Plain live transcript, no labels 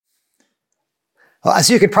Well,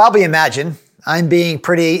 as you could probably imagine, I'm being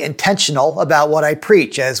pretty intentional about what I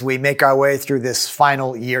preach as we make our way through this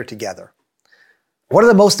final year together. What are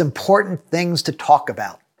the most important things to talk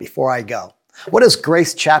about before I go? What does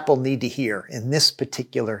Grace Chapel need to hear in this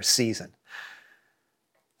particular season?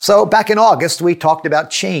 So back in August, we talked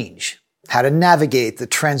about change, how to navigate the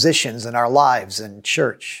transitions in our lives and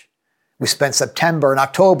church. We spent September and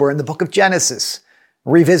October in the book of Genesis,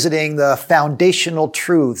 revisiting the foundational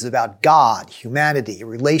truths about God, humanity,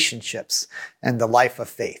 relationships, and the life of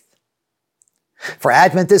faith. For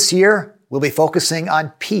Advent this year, we'll be focusing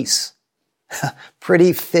on peace.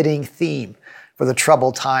 Pretty fitting theme for the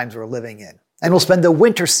troubled times we're living in. And we'll spend the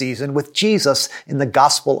winter season with Jesus in the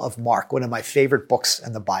Gospel of Mark, one of my favorite books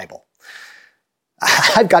in the Bible.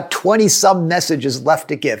 I've got 20-some messages left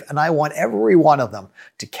to give, and I want every one of them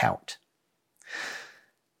to count.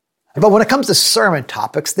 But when it comes to sermon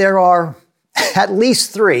topics, there are at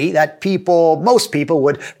least three that most people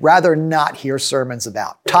would rather not hear sermons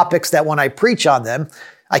about. Topics that when I preach on them,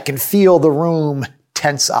 I can feel the room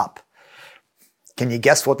tense up. Can you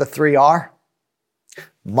guess what the three are?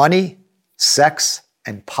 Money, sex,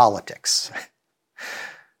 and politics.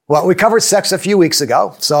 Well, we covered sex a few weeks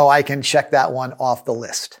ago, so I can check that one off the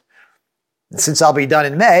list. And since I'll be done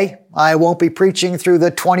in May, I won't be preaching through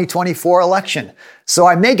the 2024 election, so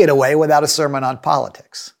I may get away without a sermon on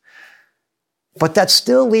politics. But that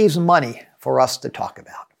still leaves money for us to talk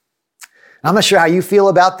about. I'm not sure how you feel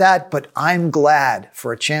about that, but I'm glad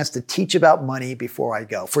for a chance to teach about money before I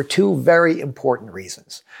go, for two very important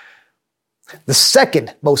reasons. The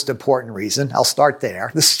second most important reason, I'll start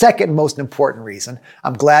there, the second most important reason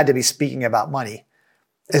I'm glad to be speaking about money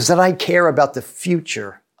is that I care about the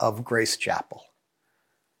future of Grace Chapel.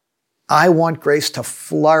 I want Grace to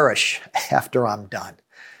flourish after I'm done,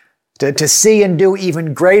 to see and do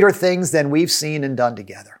even greater things than we've seen and done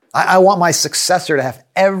together. I want my successor to have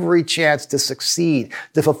every chance to succeed,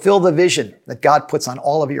 to fulfill the vision that God puts on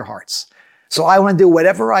all of your hearts. So I want to do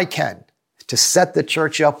whatever I can to set the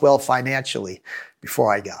church up well financially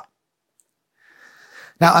before I go.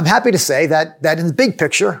 Now, I'm happy to say that in the big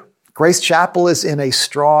picture, Grace Chapel is in a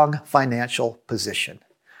strong financial position.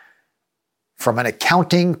 From an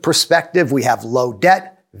accounting perspective, we have low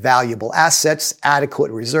debt, valuable assets,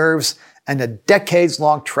 adequate reserves, and a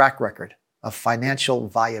decades-long track record of financial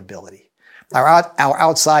viability. Our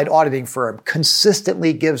outside auditing firm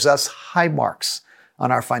consistently gives us high marks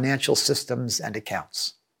on our financial systems and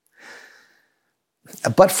accounts.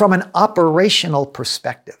 But from an operational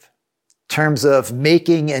perspective, in terms of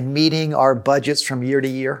making and meeting our budgets from year to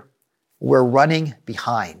year, we're running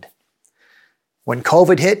behind. When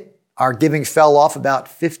COVID hit, our giving fell off about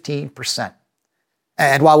 15%.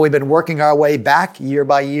 And while we've been working our way back year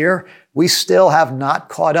by year, we still have not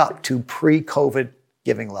caught up to pre-COVID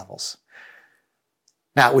giving levels.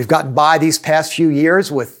 Now, we've gotten by these past few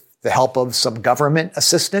years with the help of some government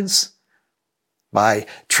assistance, by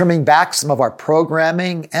trimming back some of our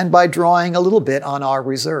programming, and by drawing a little bit on our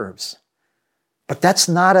reserves. But that's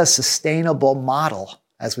not a sustainable model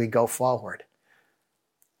as we go forward.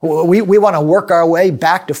 We want to work our way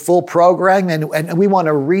back to full programming, and we want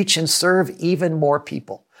to reach and serve even more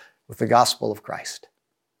people with the gospel of Christ.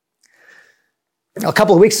 A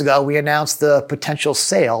couple of weeks ago, we announced the potential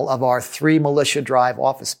sale of our 3 Militia Drive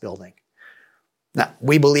office building. Now,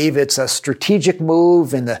 we believe it's a strategic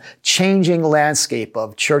move in the changing landscape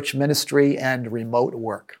of church ministry and remote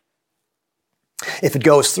work. If it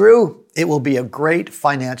goes through, it will be a great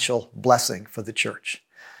financial blessing for the church.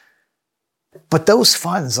 But those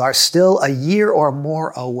funds are still a year or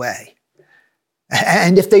more away.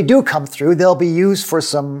 And if they do come through, they'll be used for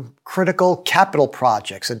some critical capital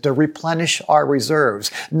projects and to replenish our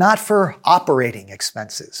reserves, not for operating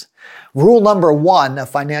expenses. Rule number 1 of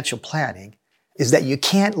financial planning is that you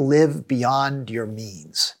can't live beyond your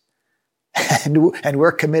means. And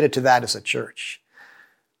we're committed to that as a church.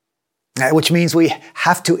 Which means we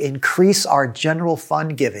have to increase our general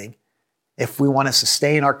fund giving if we want to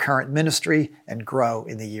sustain our current ministry and grow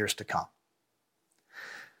in the years to come.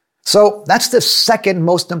 So that's the second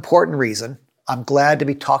most important reason I'm glad to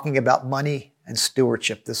be talking about money and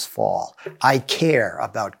stewardship this fall. I care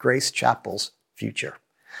about Grace Chapel's future.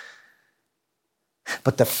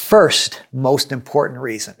 But the first most important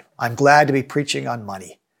reason I'm glad to be preaching on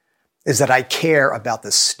money is that I care about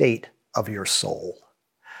the state of your soul.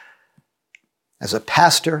 As a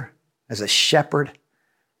pastor, as a shepherd,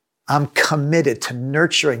 I'm committed to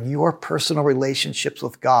nurturing your personal relationships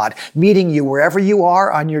with God, meeting you wherever you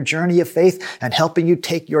are on your journey of faith and helping you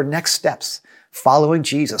take your next steps, following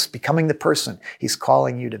Jesus, becoming the person He's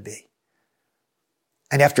calling you to be.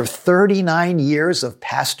 And after 39 years of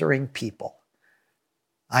pastoring people,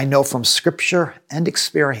 I know from scripture and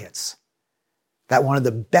experience that one of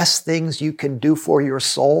the best things you can do for your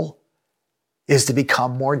soul is to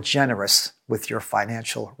become more generous with your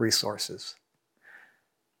financial resources.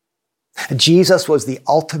 Jesus was the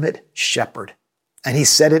ultimate shepherd, and he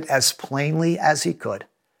said it as plainly as he could.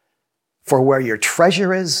 For where your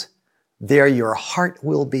treasure is, there your heart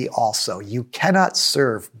will be also. You cannot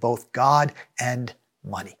serve both God and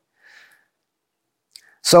money.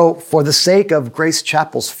 So for the sake of Grace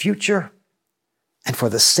Chapel's future and for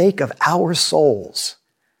the sake of our souls,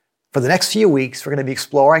 for the next few weeks, we're going to be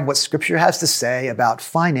exploring what Scripture has to say about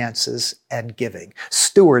finances and giving,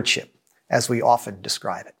 stewardship, as we often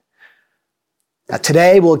describe it. Now,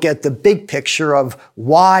 today, we'll get the big picture of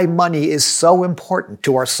why money is so important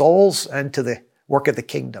to our souls and to the work of the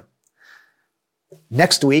kingdom.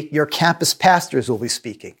 Next week, your campus pastors will be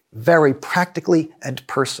speaking very practically and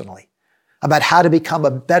personally about how to become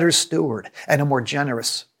a better steward and a more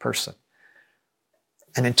generous person.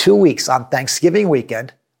 And in 2 weeks, on Thanksgiving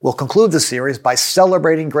weekend, we'll conclude the series by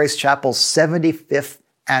celebrating Grace Chapel's 75th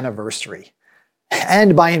anniversary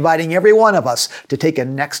and by inviting every one of us to take a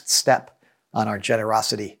next step on our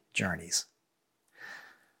generosity journeys.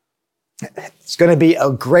 It's going to be a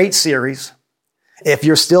great series. If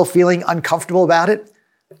you're still feeling uncomfortable about it,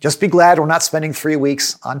 just be glad we're not spending 3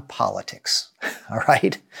 weeks on politics. All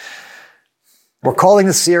right? We're calling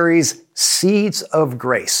the series Seeds of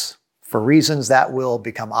Grace for reasons that will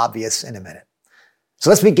become obvious in a minute. So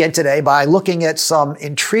let's begin today by looking at some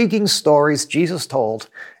intriguing stories Jesus told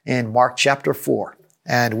in Mark chapter 4,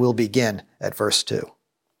 and we'll begin at verse 2.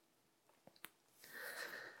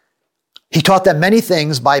 He taught them many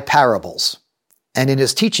things by parables, and in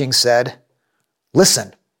his teaching said,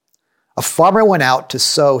 "Listen, a farmer went out to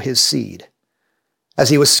sow his seed. As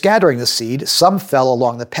he was scattering the seed, some fell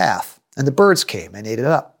along the path, and the birds came and ate it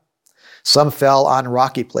up. Some fell on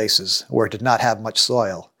rocky places where it did not have much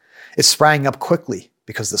soil. It sprang up quickly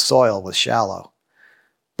because the soil was shallow.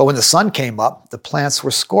 But when the sun came up, the plants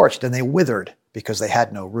were scorched and they withered because they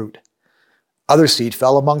had no root. Other seed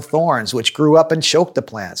fell among thorns, which grew up and choked the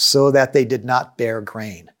plants so that they did not bear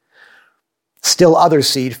grain. Still other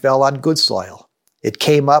seed fell on good soil. It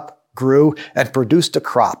came up, grew, and produced a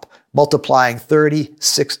crop, multiplying 30,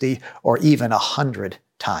 60, or even 100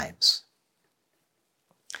 times."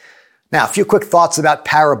 Now, a few quick thoughts about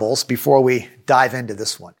parables before we dive into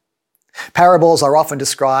this one. Parables are often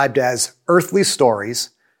described as earthly stories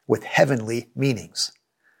with heavenly meanings.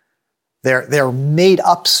 They're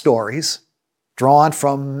made-up stories drawn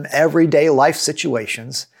from everyday life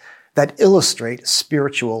situations that illustrate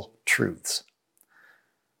spiritual truths.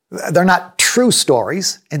 They're not true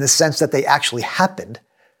stories in the sense that they actually happened,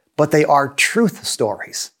 but they are truth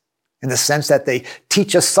stories in the sense that they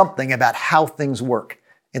teach us something about how things work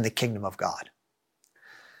in the kingdom of God.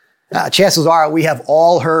 Chances are we have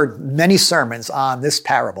all heard many sermons on this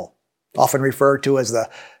parable, often referred to as the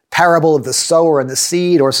parable of the sower and the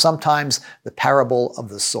seed, or sometimes the parable of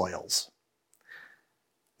the soils.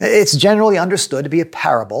 It's generally understood to be a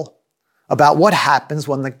parable about what happens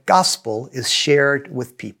when the gospel is shared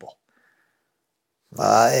with people.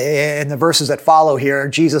 In the verses that follow here,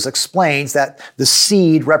 Jesus explains that the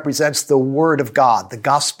seed represents the word of God, the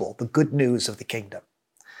gospel, the good news of the kingdom.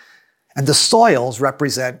 And the soils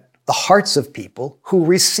represent the hearts of people who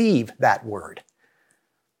receive that word.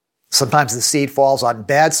 Sometimes the seed falls on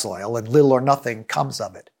bad soil and little or nothing comes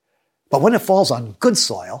of it. But when it falls on good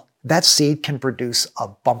soil, that seed can produce a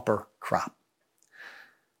bumper crop.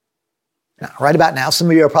 Now, right about now, some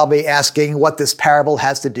of you are probably asking what this parable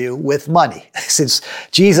has to do with money, since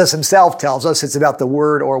Jesus himself tells us it's about the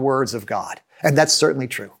word or words of God. And that's certainly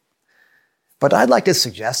true. But I'd like to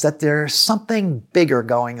suggest that there's something bigger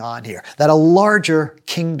going on here, that a larger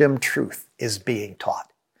kingdom truth is being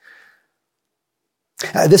taught.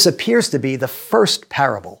 This appears to be the first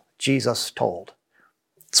parable Jesus told.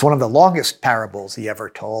 It's one of the longest parables he ever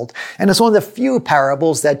told, and it's one of the few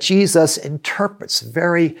parables that Jesus interprets in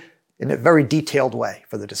a very detailed way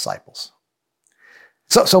for the disciples.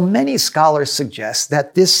 So many scholars suggest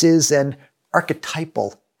that this is an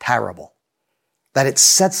archetypal parable, that it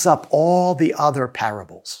sets up all the other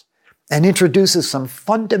parables and introduces some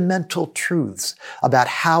fundamental truths about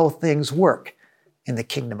how things work in the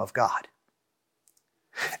kingdom of God.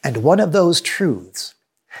 And one of those truths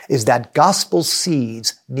is that gospel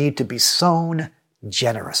seeds need to be sown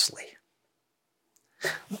generously.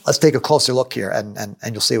 Let's take a closer look here and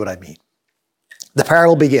you'll see what I mean. The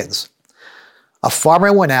parable begins. A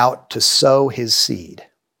farmer went out to sow his seed.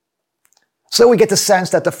 So we get the sense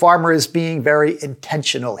that the farmer is being very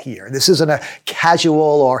intentional here. This isn't a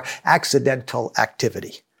casual or accidental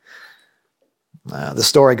activity. The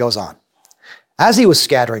story goes on. As he was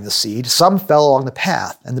scattering the seed, some fell along the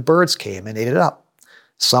path, and the birds came and ate it up.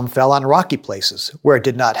 Some fell on rocky places where it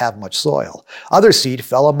did not have much soil. Other seed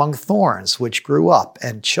fell among thorns, which grew up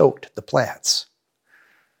and choked the plants.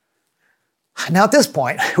 Now at this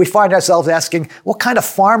point, we find ourselves asking, what kind of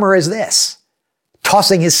farmer is this?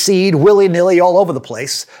 Tossing his seed willy-nilly all over the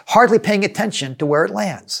place, hardly paying attention to where it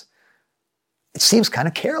lands. It seems kind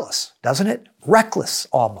of careless, doesn't it? Reckless,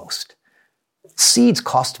 almost. Seeds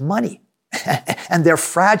cost money, and they're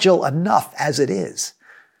fragile enough as it is.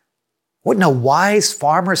 Wouldn't a wise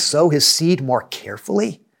farmer sow his seed more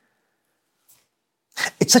carefully?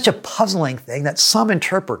 It's such a puzzling thing that some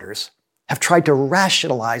interpreters have tried to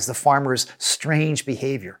rationalize the farmer's strange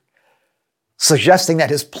behavior, suggesting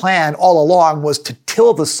that his plan all along was to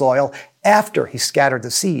till the soil after he scattered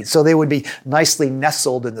the seeds, so they would be nicely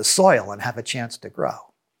nestled in the soil and have a chance to grow.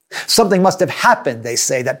 Something must have happened, they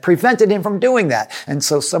say, that prevented him from doing that, and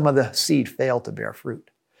so some of the seed failed to bear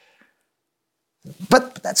fruit.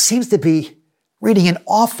 But that seems to be reading an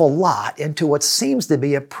awful lot into what seems to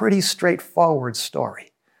be a pretty straightforward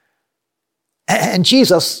story. And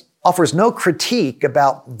Jesus offers no critique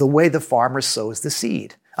about the way the farmer sows the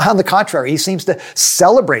seed. On the contrary, he seems to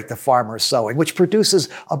celebrate the farmer's sowing, which produces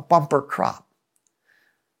a bumper crop.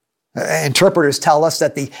 Interpreters tell us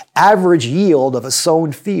that the average yield of a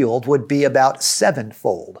sown field would be about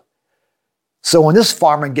 7-fold. So when this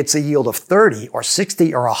farmer gets a yield of 30 or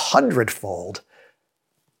 60 or 100-fold,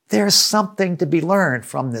 there's something to be learned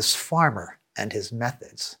from this farmer and his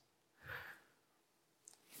methods.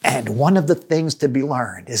 And one of the things to be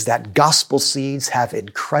learned is that gospel seeds have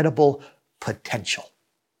incredible potential.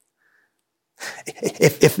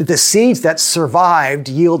 If the seeds that survived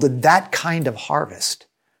yielded that kind of harvest,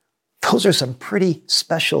 those are some pretty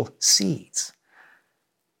special seeds.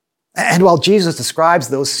 And while Jesus describes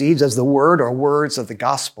those seeds as the word or words of the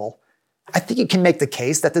gospel, I think you can make the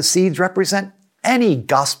case that the seeds represent any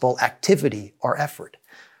gospel activity or effort.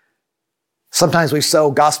 Sometimes we sow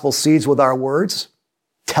gospel seeds with our words,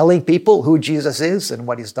 telling people who Jesus is and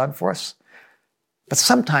what he's done for us. But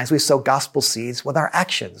sometimes we sow gospel seeds with our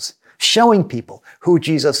actions, showing people who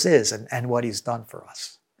Jesus is and what he's done for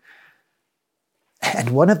us.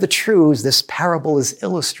 And one of the truths this parable is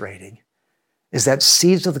illustrating is that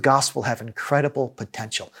seeds of the gospel have incredible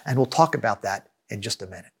potential. And we'll talk about that in just a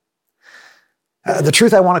minute. The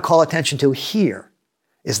truth I want to call attention to here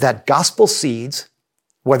is that gospel seeds,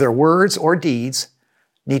 whether words or deeds,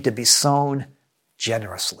 need to be sown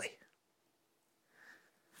generously.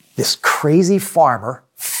 This crazy farmer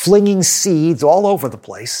flinging seeds all over the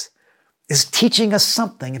place is teaching us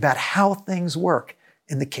something about how things work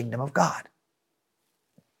in the kingdom of God.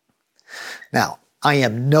 Now, I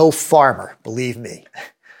am no farmer, believe me.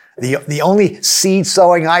 The only seed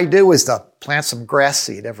sowing I do is to plant some grass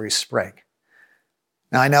seed every spring.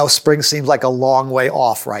 Now, I know spring seems like a long way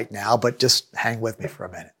off right now, but just hang with me for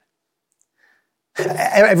a minute.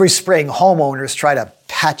 Every spring, homeowners try to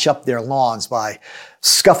patch up their lawns by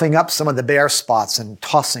scuffing up some of the bare spots and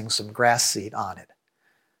tossing some grass seed on it.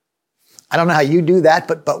 I don't know how you do that,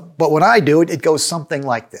 but when I do it, it goes something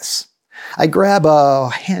like this. I grab a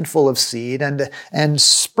handful of seed and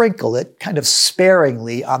sprinkle it kind of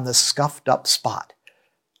sparingly on the scuffed up spot,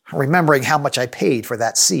 remembering how much I paid for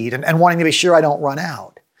that seed and wanting to be sure I don't run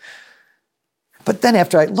out. But then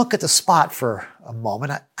after I look at the spot for a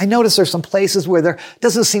moment, I notice there's some places where there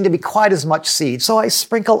doesn't seem to be quite as much seed, so I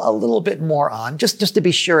sprinkle a little bit more on, just to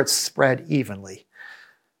be sure it's spread evenly.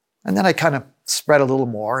 And then I kind of spread a little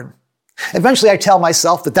more, and eventually I tell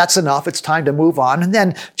myself that that's enough, it's time to move on, and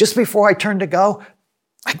then just before I turn to go,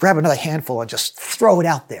 I grab another handful and just throw it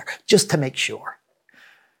out there, just to make sure.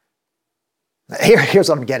 Here's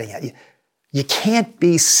what I'm getting at. You can't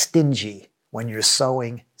be stingy when you're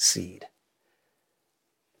sowing seed,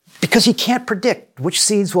 because you can't predict which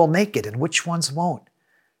seeds will make it and which ones won't.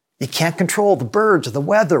 You can't control the birds or the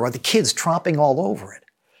weather or the kids tromping all over it.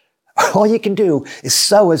 All you can do is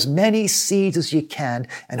sow as many seeds as you can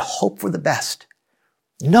and hope for the best,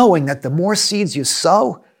 knowing that the more seeds you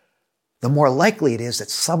sow, the more likely it is that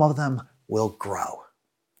some of them will grow.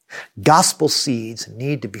 Gospel seeds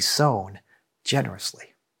need to be sown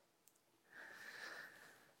generously.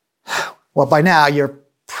 Well, by now, you're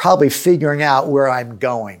probably figuring out where I'm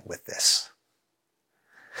going with this.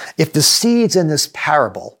 If the seeds in this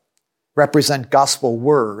parable represent gospel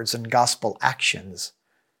words and gospel actions,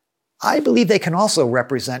 I believe they can also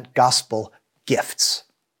represent gospel gifts,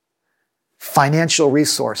 financial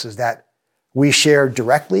resources that we share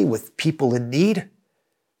directly with people in need,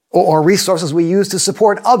 or resources we use to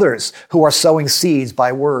support others who are sowing seeds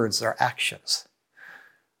by words or actions.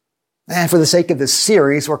 And for the sake of this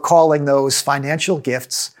series, we're calling those financial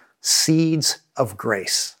gifts seeds of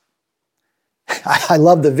grace. I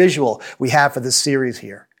love the visual we have for this series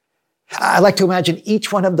here. I like to imagine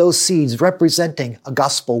each one of those seeds representing a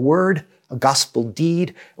gospel word, a gospel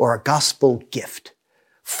deed, or a gospel gift,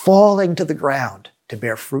 falling to the ground to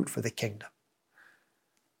bear fruit for the kingdom.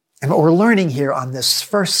 And what we're learning here on this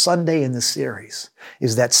first Sunday in the series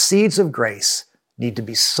is that seeds of grace need to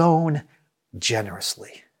be sown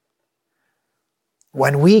generously.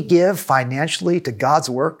 When we give financially to God's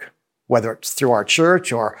work, whether it's through our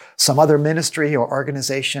church or some other ministry or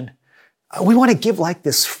organization, we want to give like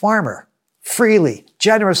this farmer, freely,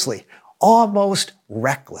 generously, almost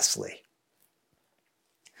recklessly.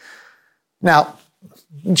 Now,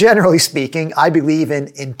 generally speaking, I believe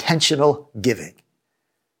in intentional giving,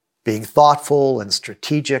 being thoughtful and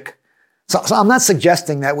strategic. So I'm not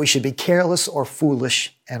suggesting that we should be careless or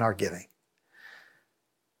foolish in our giving.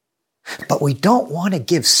 But we don't want to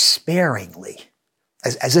give sparingly,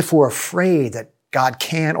 as if we're afraid that God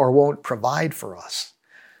can or won't provide for us.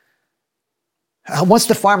 Once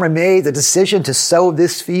the farmer made the decision to sow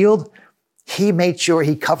this field, he made sure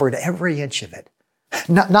he covered every inch of it,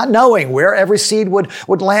 not knowing where every seed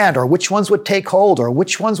would land or which ones would take hold or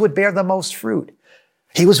which ones would bear the most fruit.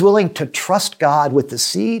 He was willing to trust God with the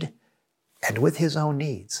seed and with his own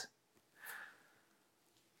needs.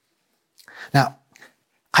 Now,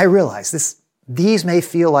 I realize these may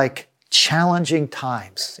feel like challenging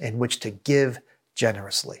times in which to give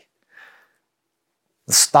generously.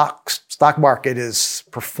 The stock market is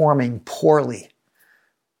performing poorly.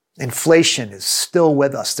 Inflation is still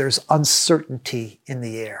with us. There's uncertainty in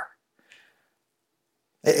the air.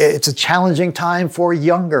 It's a challenging time for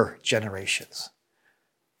younger generations.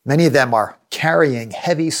 Many of them are carrying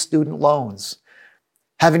heavy student loans,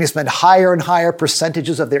 having to spend higher and higher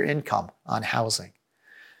percentages of their income on housing.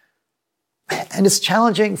 And it's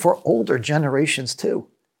challenging for older generations too,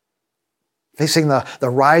 facing the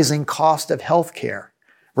rising cost of healthcare,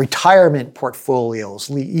 retirement portfolios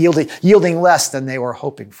yielding less than they were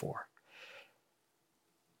hoping for.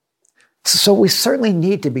 So we certainly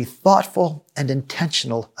need to be thoughtful and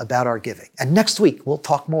intentional about our giving. And next week, we'll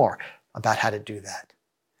talk more about how to do that.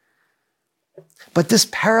 But this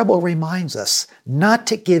parable reminds us not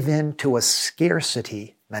to give in to a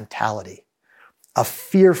scarcity mentality, a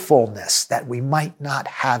fearfulness that we might not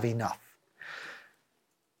have enough.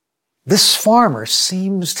 This farmer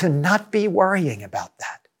seems to not be worrying about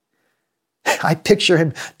that. I picture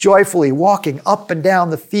him joyfully walking up and down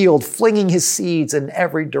the field, flinging his seeds in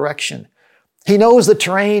every direction. He knows the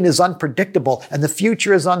terrain is unpredictable and the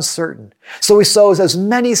future is uncertain. So he sows as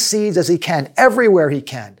many seeds as he can, everywhere he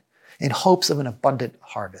can, in hopes of an abundant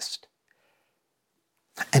harvest.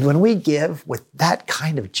 And when we give with that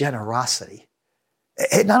kind of generosity,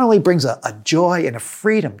 it not only brings a joy and a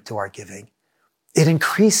freedom to our giving, it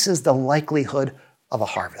increases the likelihood of a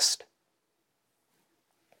harvest.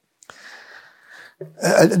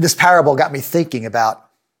 This parable got me thinking about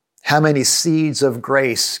how many seeds of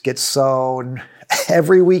grace get sown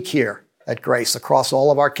every week here at Grace across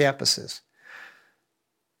all of our campuses.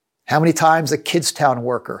 How many times a Kids Town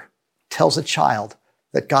worker tells a child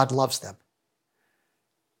that God loves them.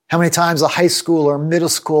 How many times a high school or middle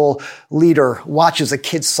school leader watches a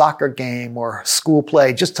kid's soccer game or school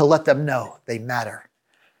play just to let them know they matter.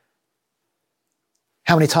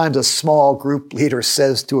 How many times a small group leader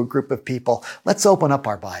says to a group of people, let's open up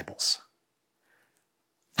our Bibles.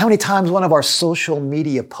 How many times one of our social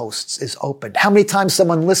media posts is opened? How many times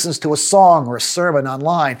someone listens to a song or a sermon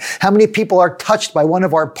online? How many people are touched by one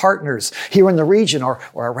of our partners here in the region or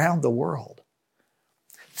around the world?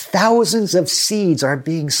 Thousands of seeds are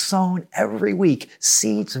being sown every week,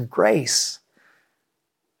 seeds of grace.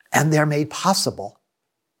 And they're made possible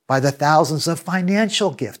by the thousands of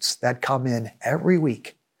financial gifts that come in every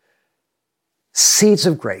week. Seeds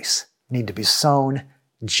of grace need to be sown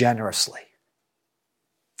generously.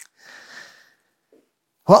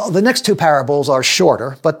 Well, the next two parables are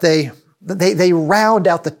shorter, but they round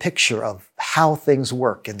out the picture of how things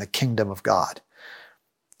work in the kingdom of God.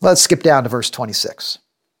 Let's skip down to verse 26.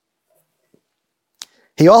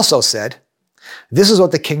 He also said, this is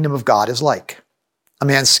what the kingdom of God is like. A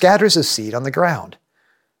man scatters his seed on the ground.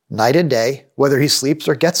 Night and day, whether he sleeps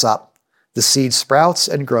or gets up, the seed sprouts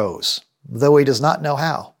and grows, though he does not know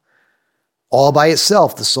how. All by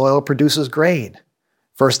itself, the soil produces grain.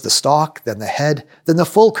 First the stalk, then the head, then the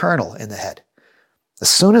full kernel in the head. As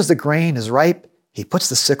soon as the grain is ripe, he puts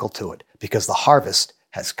the sickle to it, because the harvest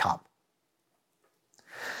has come.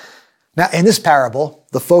 Now, in this parable,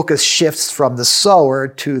 the focus shifts from the sower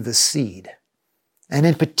to the seed, and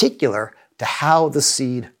in particular, to how the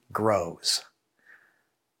seed grows.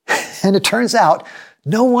 And it turns out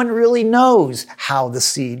no one really knows how the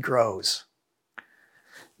seed grows.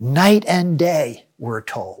 Night and day, we're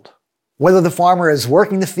told. Whether the farmer is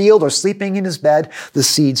working the field or sleeping in his bed, the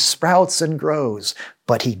seed sprouts and grows,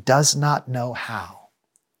 but he does not know how.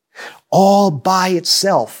 All by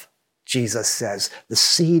itself, Jesus says, the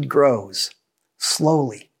seed grows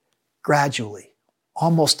slowly, gradually,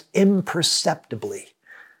 almost imperceptibly.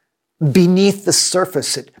 Beneath the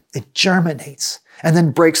surface, it germinates and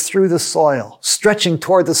then breaks through the soil, stretching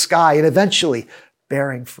toward the sky and eventually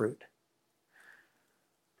bearing fruit.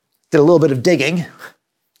 Did a little bit of digging,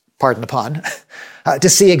 pardon the pun, to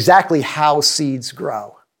see exactly how seeds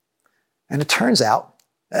grow. And it turns out,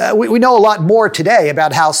 we know a lot more today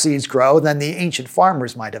about how seeds grow than the ancient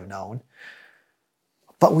farmers might have known.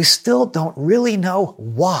 But we still don't really know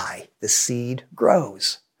why the seed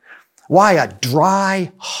grows. Why a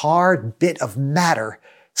dry, hard bit of matter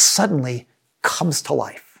suddenly comes to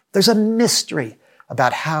life. There's a mystery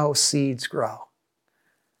about how seeds grow.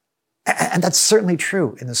 And that's certainly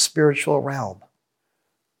true in the spiritual realm.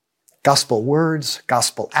 Gospel words,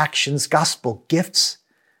 gospel actions, gospel gifts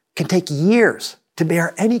can take years to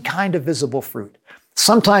bear any kind of visible fruit.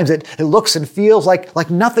 Sometimes it looks and feels like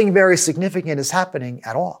nothing very significant is happening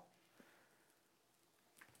at all.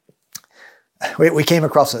 We came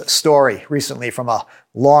across a story recently from a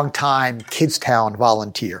longtime Kidstown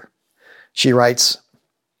volunteer. She writes,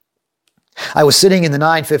 I was sitting in the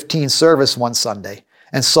 9:15 service one Sunday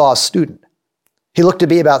and saw a student. He looked to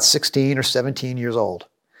be about 16 or 17 years old.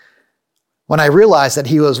 When I realized that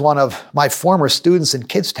he was one of my former students in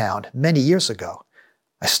Kidstown many years ago,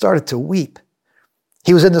 I started to weep.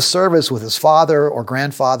 He was in the service with his father or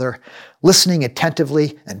grandfather, listening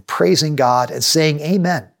attentively and praising God and saying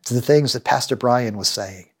amen to the things that Pastor Brian was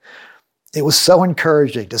saying. It was so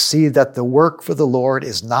encouraging to see that the work for the Lord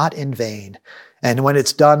is not in vain, and when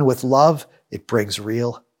it's done with love, it brings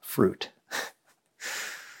real fruit.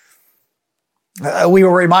 We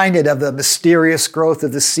were reminded of the mysterious growth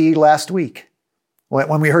of the seed last week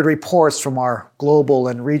when we heard reports from our global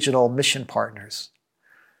and regional mission partners.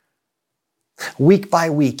 Week by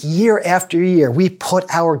week, year after year, we put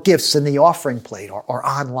our gifts in the offering plate or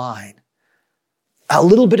online. A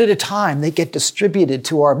little bit at a time, they get distributed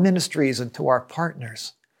to our ministries and to our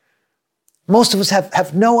partners. Most of us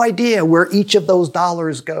have no idea where each of those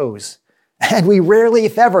dollars goes, and we rarely,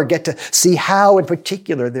 if ever, get to see how in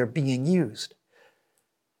particular they're being used.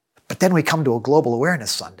 But then we come to a Global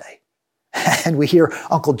Awareness Sunday, and we hear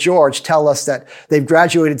Uncle George tell us that they've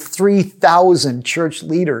graduated 3,000 church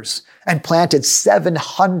leaders and planted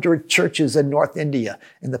 700 churches in North India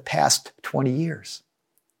in the past 20 years.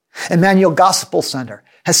 Emmanuel Gospel Center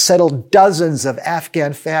has settled dozens of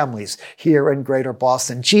Afghan families here in Greater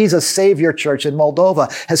Boston. Jesus Savior Church in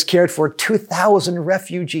Moldova has cared for 2,000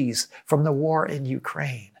 refugees from the war in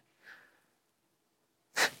Ukraine.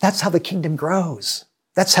 That's how the kingdom grows.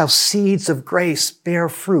 That's how seeds of grace bear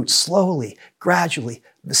fruit slowly, gradually,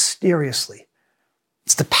 mysteriously.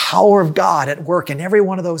 It's the power of God at work in every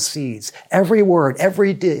one of those seeds, every word,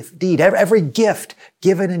 every deed, every gift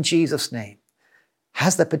given in Jesus' name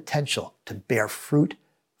has the potential to bear fruit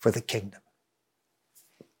for the kingdom.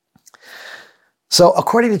 So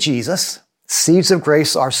according to Jesus, seeds of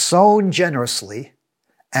grace are sown generously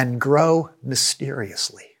and grow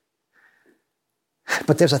mysteriously.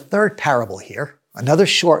 But there's a third parable here, another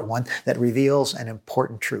short one that reveals an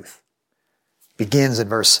important truth. It begins in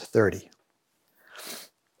verse 30.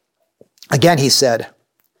 Again, he said,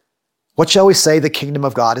 what shall we say the kingdom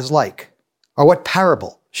of God is like? Or what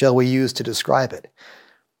parable shall we use to describe it?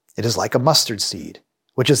 It is like a mustard seed,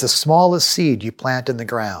 which is the smallest seed you plant in the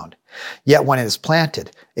ground. Yet when it is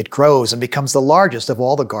planted, it grows and becomes the largest of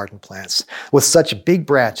all the garden plants, with such big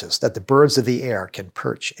branches that the birds of the air can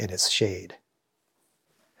perch in its shade.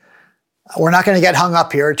 We're not going to get hung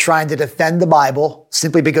up here trying to defend the Bible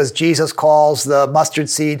simply because Jesus calls the mustard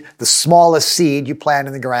seed the smallest seed you plant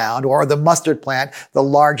in the ground, or the mustard plant the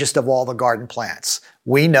largest of all the garden plants.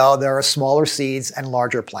 We know there are smaller seeds and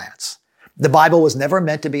larger plants. The Bible was never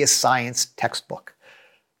meant to be a science textbook.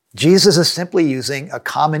 Jesus is simply using a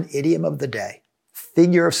common idiom of the day,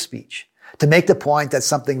 figure of speech, to make the point that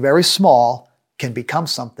something very small can become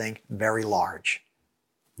something very large.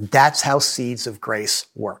 That's how seeds of grace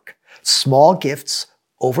work. Small gifts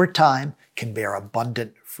over time can bear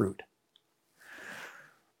abundant fruit.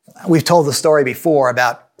 We've told the story before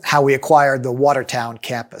about how we acquired the Watertown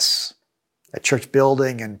campus, a church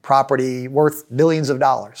building and property worth millions of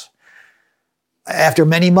dollars. After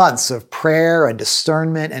many months of prayer and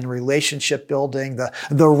discernment and relationship building,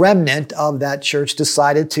 the remnant of that church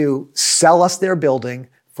decided to sell us their building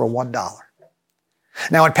for $1.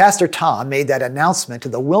 Now, when Pastor Tom made that announcement to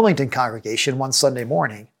the Wilmington congregation one Sunday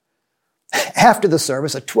morning, after the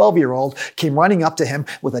service, a 12-year-old came running up to him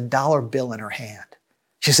with a $1 bill in her hand.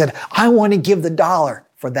 She said, "I want to give the $1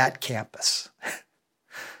 for that campus."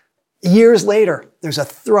 Years later, there's a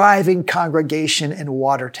thriving congregation in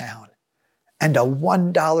Watertown, and a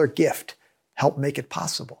 $1 gift helped make it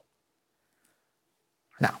possible.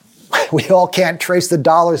 Now, we all can't trace the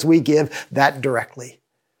dollars we give that directly,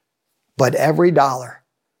 but every dollar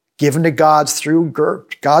given to God's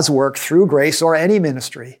work through grace or any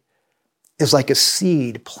ministry is like a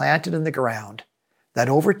seed planted in the ground that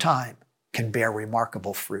over time can bear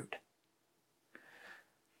remarkable fruit.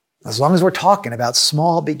 As long as we're talking about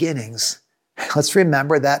small beginnings, let's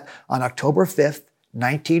remember that on October 5th,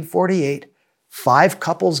 1948, 5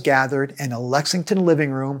 couples gathered in a Lexington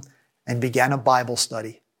living room and began a Bible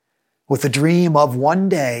study with the dream of one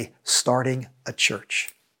day starting a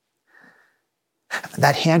church.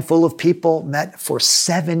 That handful of people met for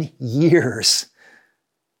 7 years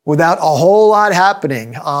without a whole lot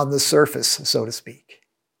happening on the surface, so to speak.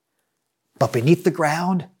 But beneath the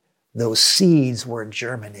ground, those seeds were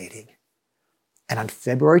germinating. And on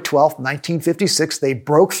February 12th, 1956, they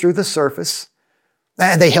broke through the surface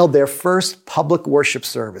and they held their first public worship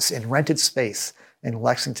service in rented space in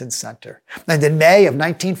Lexington Center. And in May of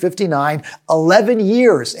 1959, 11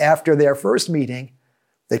 years after their first meeting,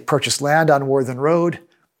 they purchased land on Worthen Road,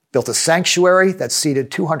 built a sanctuary that seated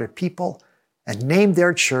 200 people, and named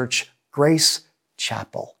their church Grace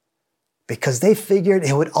Chapel, because they figured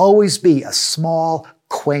it would always be a small,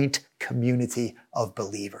 quaint community of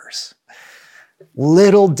believers.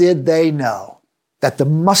 Little did they know that the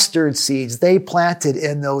mustard seeds they planted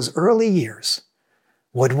in those early years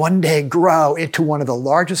would one day grow into one of the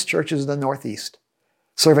largest churches in the Northeast,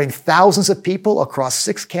 serving thousands of people across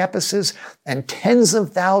 6 campuses and tens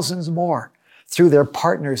of thousands more through their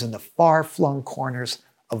partners in the far-flung corners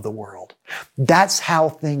of the world. That's how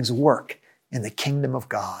things work in the kingdom of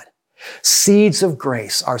God. Seeds of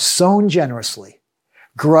grace are sown generously,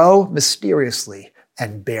 grow mysteriously,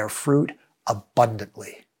 and bear fruit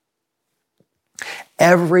abundantly.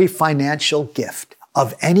 Every financial gift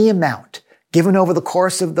of any amount given over the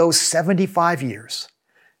course of those 75 years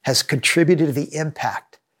has contributed to the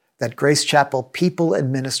impact that Grace Chapel people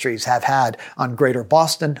and ministries have had on Greater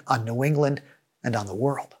Boston, on New England, and on the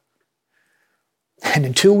world. And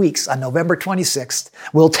in 2 weeks, on November 26th,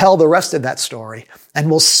 we'll tell the rest of that story, and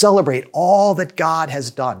we'll celebrate all that God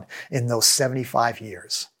has done in those 75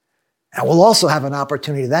 years. And we'll also have an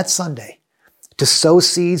opportunity that Sunday to sow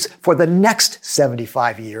seeds for the next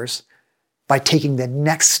 75 years by taking the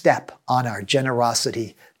next step on our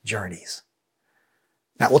generosity journeys.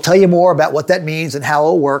 Now, we'll tell you more about what that means and how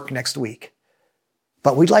it'll work next week.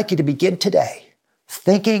 But we'd like you to begin today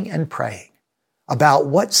thinking and praying about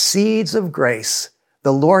what seeds of grace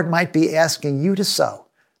the Lord might be asking you to sow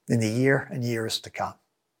in the year and years to come.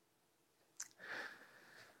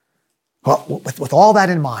 Well, with all that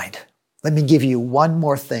in mind, let me give you one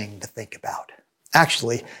more thing to think about.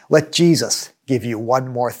 Actually, let Jesus give you one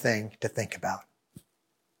more thing to think about.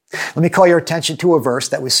 Let me call your attention to a verse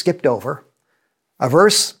that we skipped over, a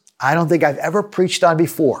verse I don't think I've ever preached on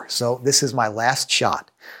before, so this is my last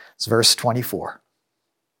shot. It's verse 24.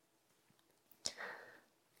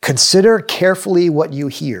 "Consider carefully what you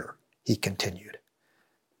hear," he continued.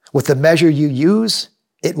 "With the measure you use,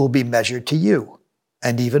 it will be measured to you,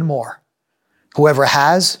 and even more. Whoever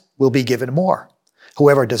has will be given more.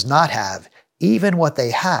 Whoever does not have, even what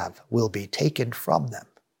they have will be taken from them."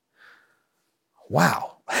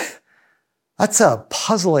 Wow, that's a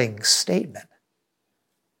puzzling statement.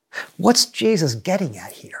 What's Jesus getting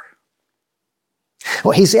at here?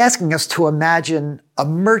 Well, he's asking us to imagine a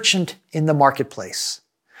merchant in the marketplace,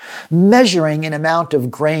 measuring an amount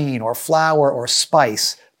of grain or flour or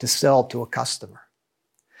spice to sell to a customer.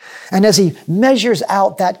 And as he measures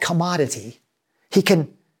out that commodity, he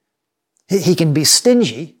can be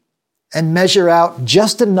stingy and measure out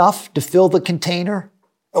just enough to fill the container,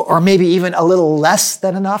 or maybe even a little less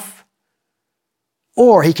than enough.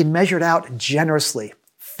 Or he can measure it out generously,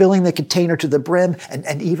 filling the container to the brim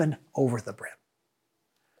and even over the brim.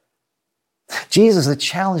 Jesus is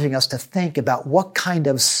challenging us to think about what kind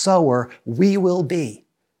of sower we will be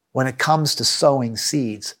when it comes to sowing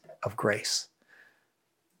seeds of grace.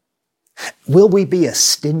 Will we be a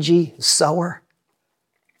stingy sower,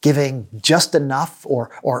 giving just enough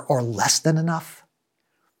or less than enough?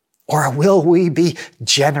 Or will we be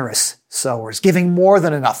generous sowers, giving more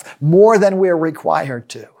than enough, more than we're required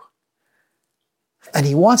to? And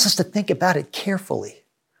he wants us to think about it carefully.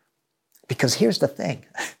 Because here's the thing.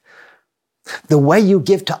 The way you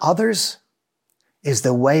give to others is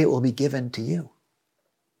the way it will be given to you.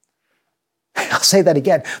 I'll say that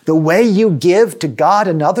again. The way you give to God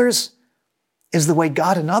and others is the way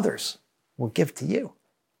God and others will give to you.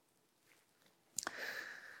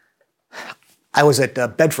 I was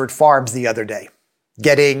at Bedford Farms the other day,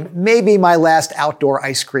 getting maybe my last outdoor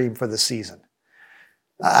ice cream for the season.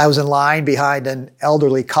 I was in line behind an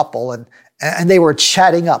elderly couple, and they were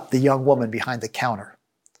chatting up the young woman behind the counter.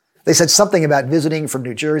 They said something about visiting from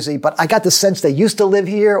New Jersey, but I got the sense they used to live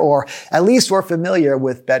here, or at least were familiar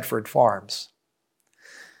with Bedford Farms.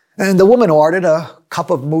 And the woman ordered a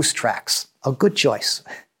cup of moose tracks, a good choice.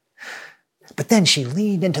 But then she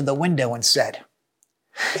leaned into the window and said,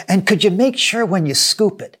 "And could you make sure when you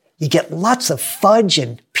scoop it, you get lots of fudge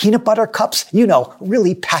and peanut butter cups?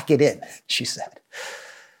 Really pack it in," she said.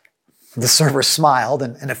 The server smiled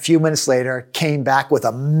and a few minutes later came back with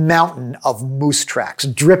a mountain of moose tracks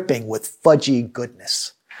dripping with fudgy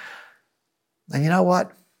goodness. And you know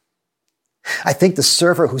what? I think the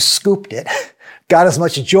server who scooped it got as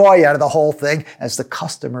much joy out of the whole thing as the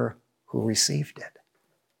customer who received it.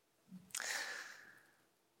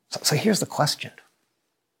 So here's the question.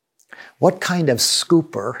 What kind of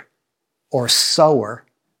scooper or sower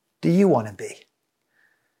do you want to be?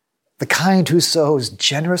 The kind who sows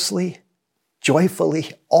generously,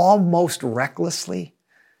 joyfully, almost recklessly?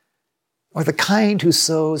 Or the kind who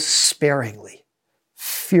sows sparingly,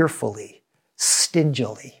 fearfully,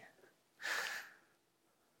 stingily?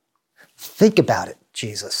 Think about it,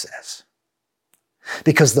 Jesus says.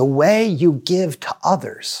 Because the way you give to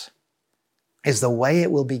others is the way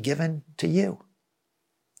it will be given to you.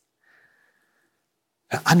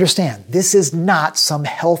 Now, understand, this is not some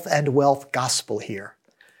health and wealth gospel here.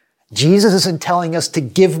 Jesus isn't telling us to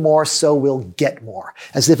give more so we'll get more,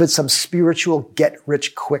 as if it's some spiritual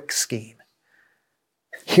get-rich-quick scheme.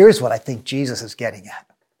 Here's what I think Jesus is getting at.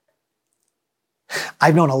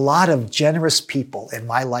 I've known a lot of generous people in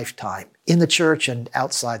my lifetime, in the church and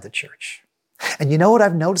outside the church. And you know what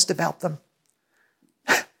I've noticed about them?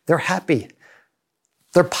 They're happy.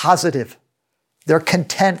 They're positive. They're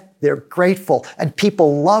content. They're grateful. And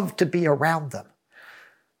people love to be around them.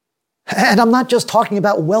 And I'm not just talking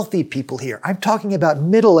about wealthy people here. I'm talking about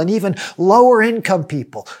middle and even lower income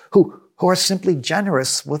people who are simply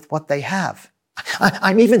generous with what they have.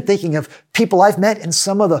 I'm even thinking of people I've met in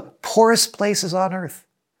some of the poorest places on earth.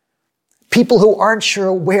 People who aren't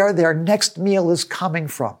sure where their next meal is coming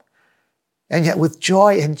from. And yet with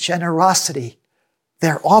joy and generosity,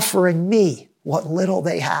 they're offering me what little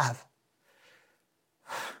they have.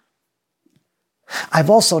 I've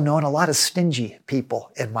also known a lot of stingy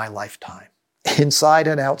people in my lifetime, inside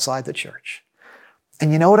and outside the church.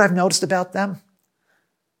 And you know what I've noticed about them?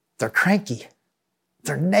 They're cranky.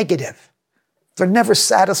 They're negative. They're never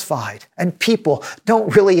satisfied. And people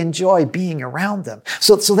don't really enjoy being around them.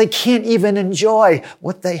 So they can't even enjoy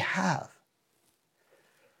what they have.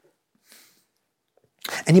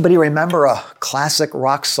 Anybody remember a classic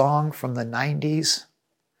rock song from the 90s?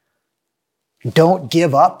 Don't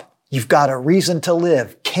give up. You've got a reason to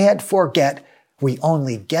live. Can't forget, we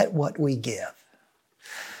only get what we give.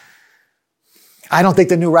 I don't think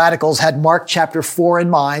the New Radicals had Mark chapter 4 in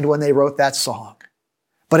mind when they wrote that song,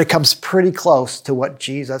 but it comes pretty close to what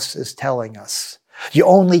Jesus is telling us. You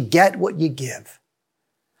only get what you give.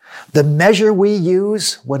 The measure we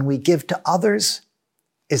use when we give to others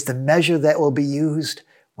is the measure that will be used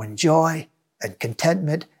when joy and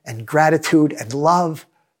contentment and gratitude and love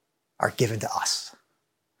are given to us.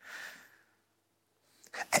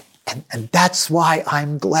 And that's why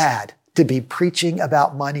I'm glad to be preaching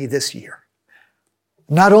about money this year.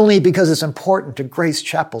 Not only because it's important to Grace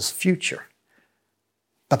Chapel's future,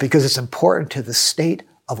 but because it's important to the state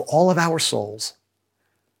of all of our souls.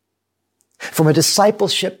 From a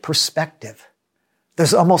discipleship perspective,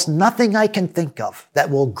 there's almost nothing I can think of that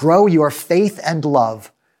will grow your faith and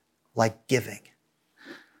love like giving.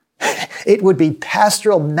 It would be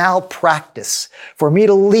pastoral malpractice for me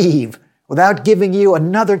to leave without giving you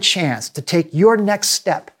another chance to take your next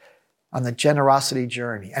step on the generosity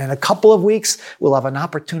journey. And in a couple of weeks, we'll have an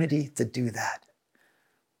opportunity to do that.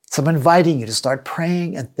 So I'm inviting you to start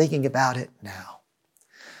praying and thinking about it now.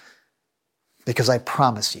 Because I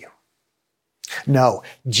promise you, no,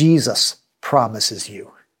 Jesus promises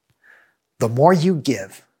you, the more you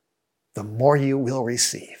give, the more you will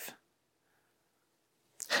receive.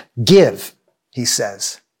 Give, he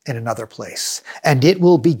says in another place, and it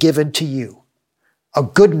will be given to you. A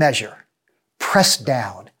good measure, pressed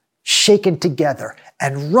down, shaken together,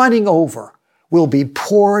 and running over will be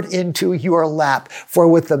poured into your lap. For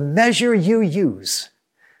with the measure you use,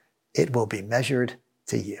 it will be measured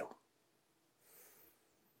to you.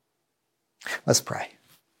 Let's pray.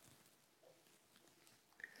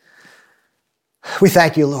 We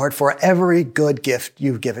thank you, Lord, for every good gift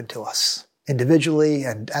you've given to us, individually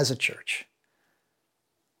and as a church.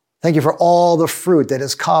 Thank you for all the fruit that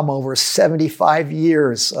has come over 75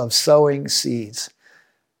 years of sowing seeds,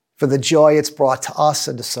 for the joy it's brought to us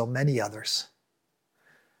and to so many others.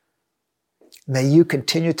 May you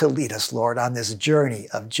continue to lead us, Lord, on this journey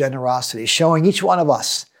of generosity, showing each one of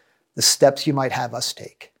us the steps you might have us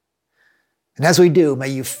take. And as we do, may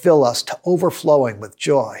you fill us to overflowing with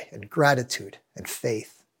joy and gratitude and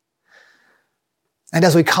faith. And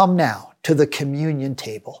as we come now to the communion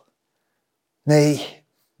table, may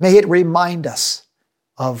it remind us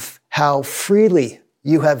of how freely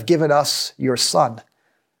you have given us your Son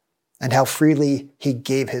and how freely he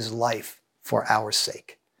gave his life for our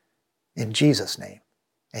sake. In Jesus' name,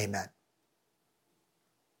 amen.